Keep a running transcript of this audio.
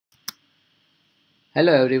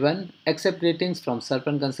Hello everyone, accept greetings from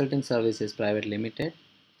Sarpan Consulting Services Private Limited.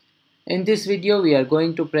 In this video, we are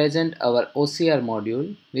going to present our OCR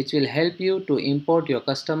module, which will help you to import your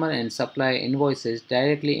customer and supplier invoices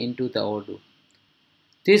directly into the odoo.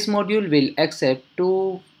 This module will accept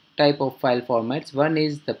two type of file formats. One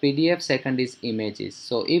is the PDF, second is images.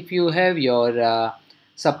 So if you have your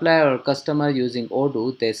supplier or customer using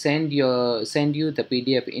odoo, they send you the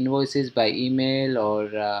PDF invoices by email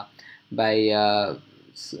or by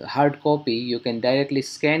hard copy. You can directly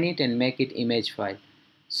scan it and make it image file.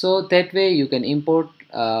 So that way you can import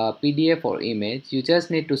PDF or image. You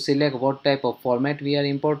just need to select what type of format we are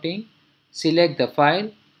importing, select the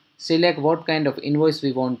file, select what kind of invoice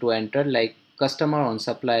we want to enter, like customer on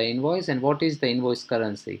supplier invoice, and what is the invoice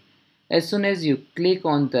currency. As soon as you click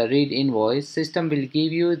on the read invoice, system will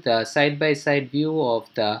give you the side-by-side view of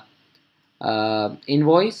the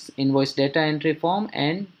invoice data entry form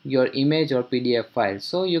and your image or PDF file.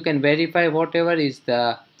 So you can verify whatever is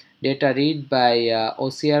the data read by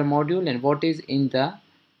OCR module and what is in the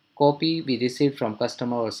copy we received from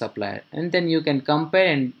customer or supplier, and then you can compare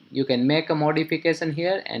and you can make a modification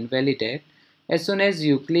here and validate. As soon as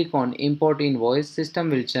you click on import invoice, system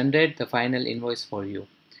will generate the final invoice for you.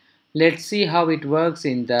 Let's see how it works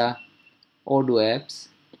in the odoo apps.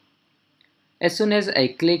 As soon as I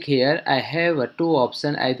click here, I have two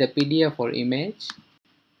options, either PDF or image.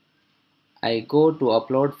 I go to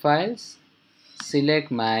upload files,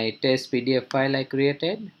 select my test PDF file I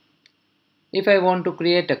created. If I want to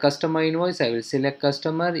create a customer invoice, I will select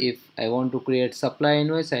customer. If I want to create supplier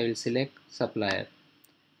invoice, I will select supplier.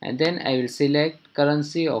 And then I will select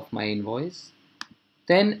currency of my invoice.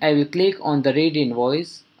 Then I will click on the read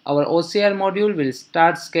invoice. Our OCR module will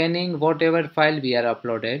start scanning whatever file we are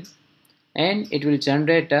uploaded, and it will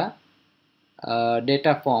generate a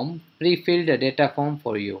data form, pre-filled data form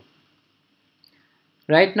for you.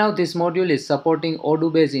 Right now this module is supporting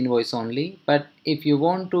odoo based invoice only, but if you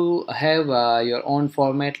want to have your own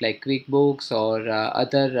format like QuickBooks or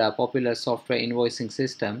other popular software invoicing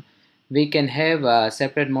system, we can have a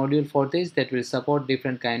separate module for this that will support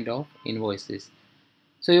different kind of invoices.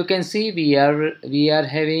 So you can see we are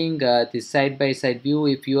having this side by side view.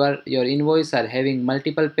 If your invoice are having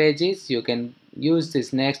multiple pages, you can use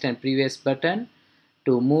this next and previous button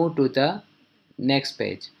to move to the next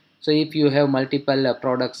page. So if you have multiple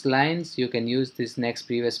products lines, you can use this next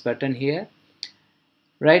previous button here.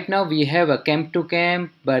 Right now we have a camp to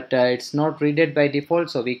camp, but it's not readed by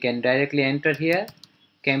default, so we can directly enter here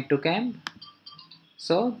camp to camp.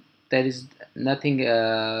 So there is nothing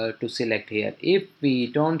to select here. If we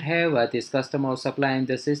don't have this customer or supplier in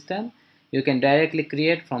the system, you can directly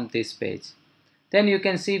create from this page. Then you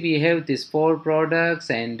can see we have these 4 products,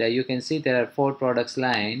 and you can see there are 4 products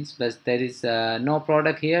lines, but there is no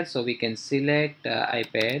product here, so we can select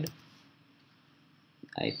iPad.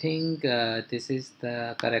 I think this is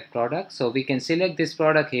the correct product, so we can select this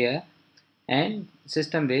product here and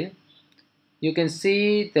system will. You can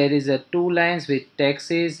see there is a 2 lines with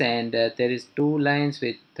taxes, and there is 2 lines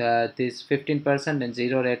with this 15% and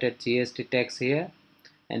 0 rated GST tax here,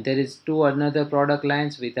 and there is 2 another product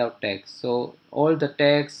lines without tax. So all the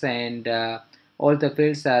tax and all the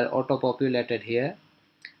fields are auto populated here.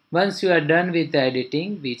 Once you are done with the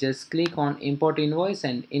editing, we just click on import invoice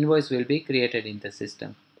and invoice will be created in the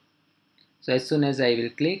system. So as soon as I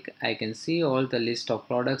will click, I can see all the list of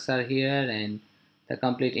products are here and the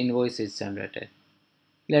complete invoice is generated.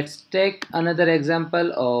 Let's take another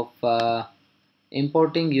example of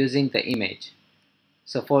importing using the image.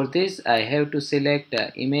 So for this I have to select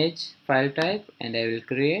image file type and I will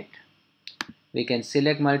create. We can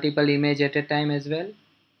select multiple image at a time as well,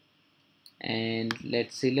 and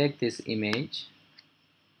let's select this image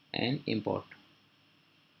and import.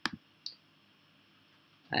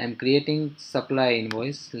 I am creating supply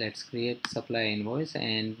invoice. Let's create supply invoice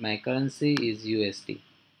and my currency is USD.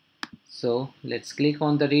 So let's click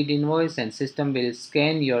on the read invoice and system will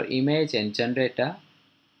scan your image and generate a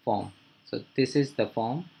form. So this is the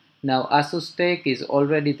form. Now ASUS Tech is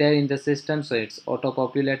already there in the system, so it's auto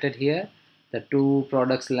populated here. The 2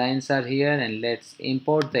 products lines are here, and let's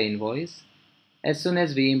import the invoice. As soon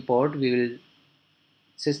as we import,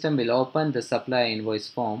 system will open the supply invoice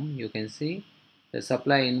form. You can see the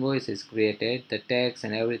supply invoice is created, the tax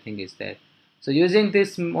and everything is there. So using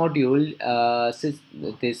this module,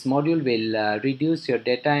 this module will reduce your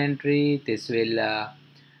data entry. This will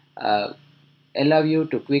allow you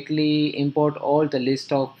to quickly import all the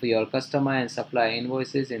list of your customer and supplier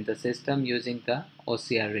invoices in the system using the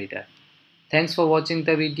OCR reader. Thanks for watching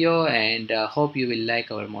the video, and hope you will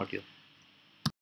like our module.